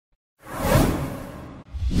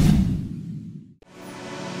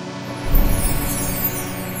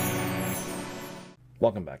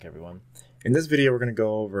Welcome back, everyone. In this video, we're going to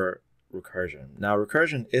go over recursion. Now,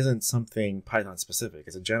 recursion isn't something Python specific.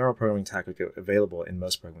 It's a general programming tactic available in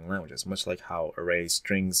most programming languages, much like how arrays,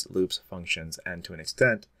 strings, loops, functions, and to an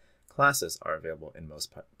extent, classes are available in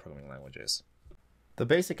most programming languages. The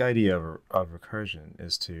basic idea of recursion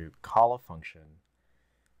is to call a function,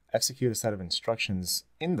 execute a set of instructions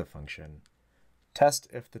in the function, test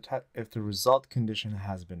if the result condition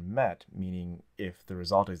has been met, meaning if the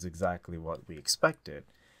result is exactly what we expected,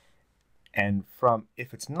 and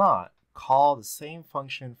if it's not, call the same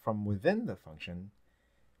function from within the function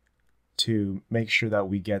to make sure that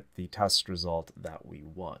we get the test result that we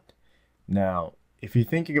want. Now, if you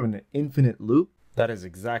think of an infinite loop, that is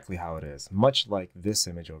exactly how it is, much like this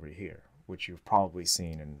image over here, which you've probably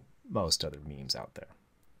seen in most other memes out there.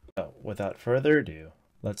 So, without further ado,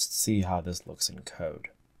 let's see how this looks in code.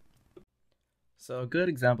 So a good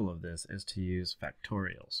example of this is to use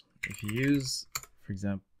factorials. If you use, for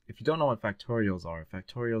example, if you don't know what factorials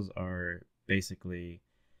are basically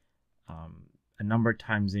a number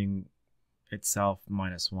timesing itself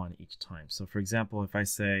minus 1 each time. So for example, if I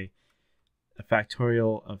say a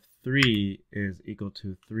factorial of 3 is equal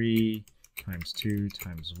to 3 times 2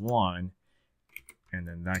 times 1, and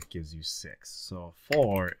then that gives you 6. So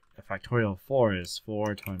a factorial of 4 is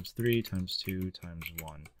 4 times 3 times 2 times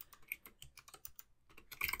 1.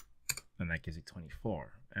 And that gives you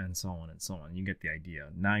 24, and so on and so on. You get the idea.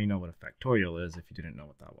 Now you know what a factorial is if you didn't know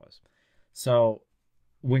what that was. So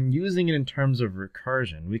when using it in terms of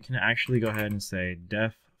recursion, we can actually go ahead and say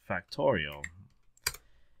def factorial.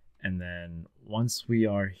 And then once we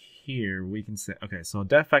are here, we can say, okay, so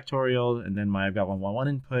def factorial, and then I've got one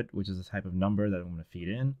input, which is a type of number that I'm going to feed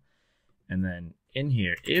in. And then in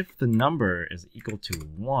here, if the number is equal to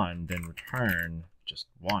 1, then return just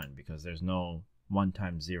 1, because there's no 1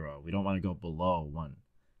 times 0. We don't want to go below 1.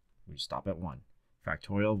 We stop at 1.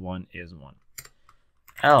 Factorial of 1 is 1.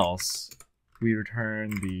 Else, we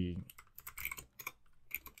return the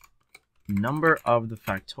number of the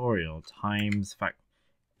factorial times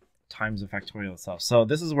the factorial itself. So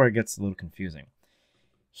this is where it gets a little confusing.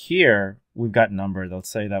 Here, we've got number. Let's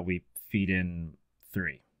say that we feed in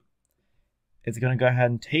 3. It's going to go ahead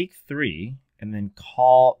and take 3 and then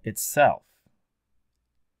call itself.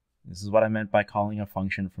 This is what I meant by calling a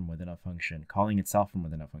function from within a function, calling itself from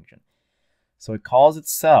within a function. So it calls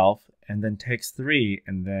itself and then takes 3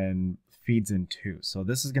 and then feeds in 2. So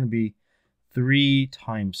this is going to be 3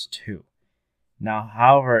 times 2. Now,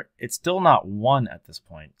 however, it's still not 1 at this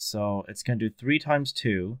point. So it's going to do 3 times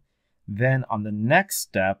 2. Then on the next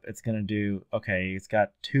step, it's going to do, okay, it's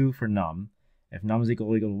got 2 for num. If num is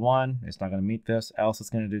equal to 1, it's not going to meet this. Else it's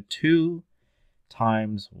going to do 2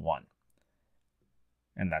 times 1.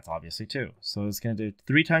 And that's obviously 2. So it's going to do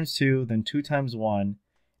 3 times 2, then 2 times 1,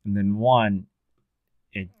 and then 1,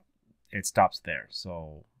 it stops there.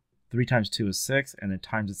 So 3 times 2 is 6, and it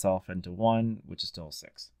times itself into 1, which is still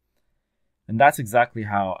 6. And that's exactly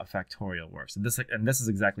how a factorial works. And this is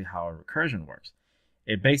exactly how a recursion works.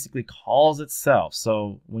 It basically calls itself.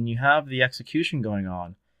 So when you have the execution going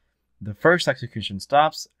on, the first execution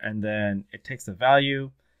stops, and then it takes the value,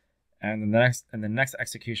 and the next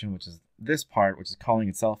execution, which is this part, which is calling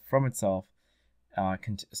itself from itself,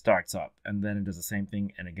 starts up, and then it does the same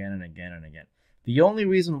thing, and again and again and again. The only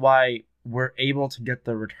reason why we're able to get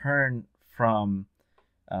the return from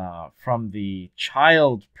the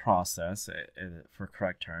child process, for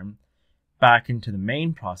correct term, back into the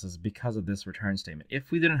main process because of this return statement. If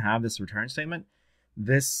we didn't have this return statement,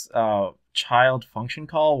 this child function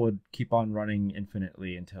call would keep on running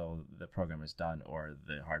infinitely until the program is done or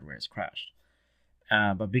the hardware is crashed.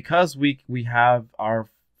 But because we have our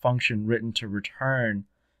function written to return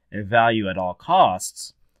a value at all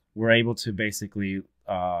costs, we're able to basically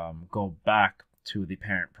go back to the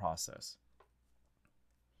parent process.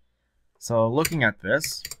 So looking at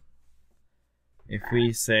this, if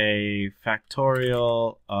we say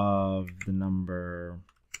factorial of the number,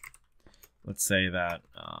 let's say that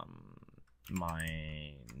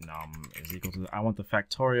my num is equal to, I want the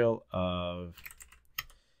factorial of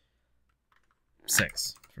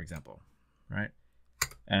 6, for example, right?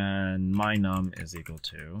 And my num is equal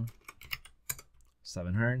to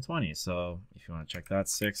 720. So if you want to check that,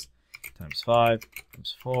 6 times 5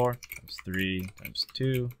 times 4 times 3 times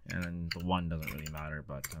 2, and then the 1 doesn't really matter,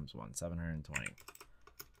 but times 1, 720.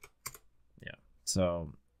 Yeah,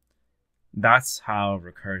 so that's how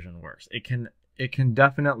recursion works. It can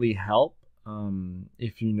definitely help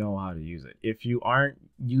if you know how to use it. If you aren't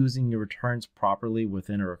using your returns properly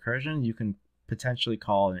within a recursion, you can potentially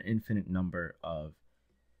call an infinite number of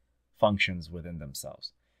functions within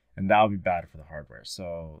themselves. And that would be bad for the hardware.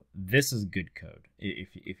 So this is good code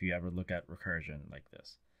if you ever look at recursion like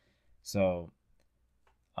this. So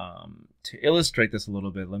to illustrate this a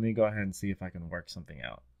little bit, let me go ahead and see if I can work something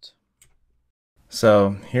out.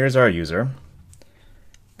 So here's our user.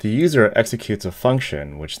 The user executes a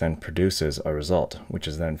function which then produces a result, which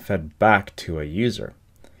is then fed back to a user.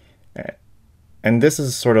 And this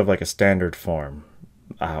is sort of like a standard form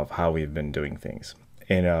of how we've been doing things.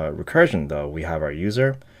 In a recursion, though, we have our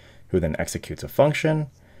user who then executes a function,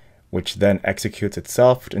 which then executes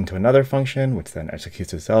itself into another function, which then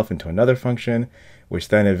executes itself into another function, which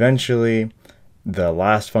then eventually the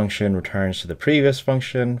last function returns to the previous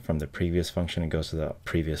function. From the previous function, it goes to the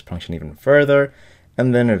previous function even further,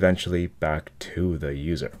 and then eventually back to the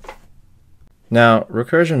user. Now,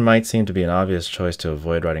 recursion might seem to be an obvious choice to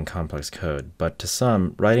avoid writing complex code, but to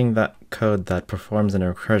some, writing that code that performs in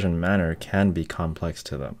a recursion manner can be complex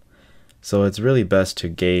to them. So it's really best to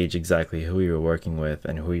gauge exactly who you're working with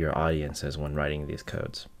and who your audience is when writing these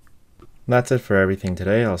codes. That's it for everything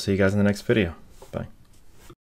today. I'll see you guys in the next video.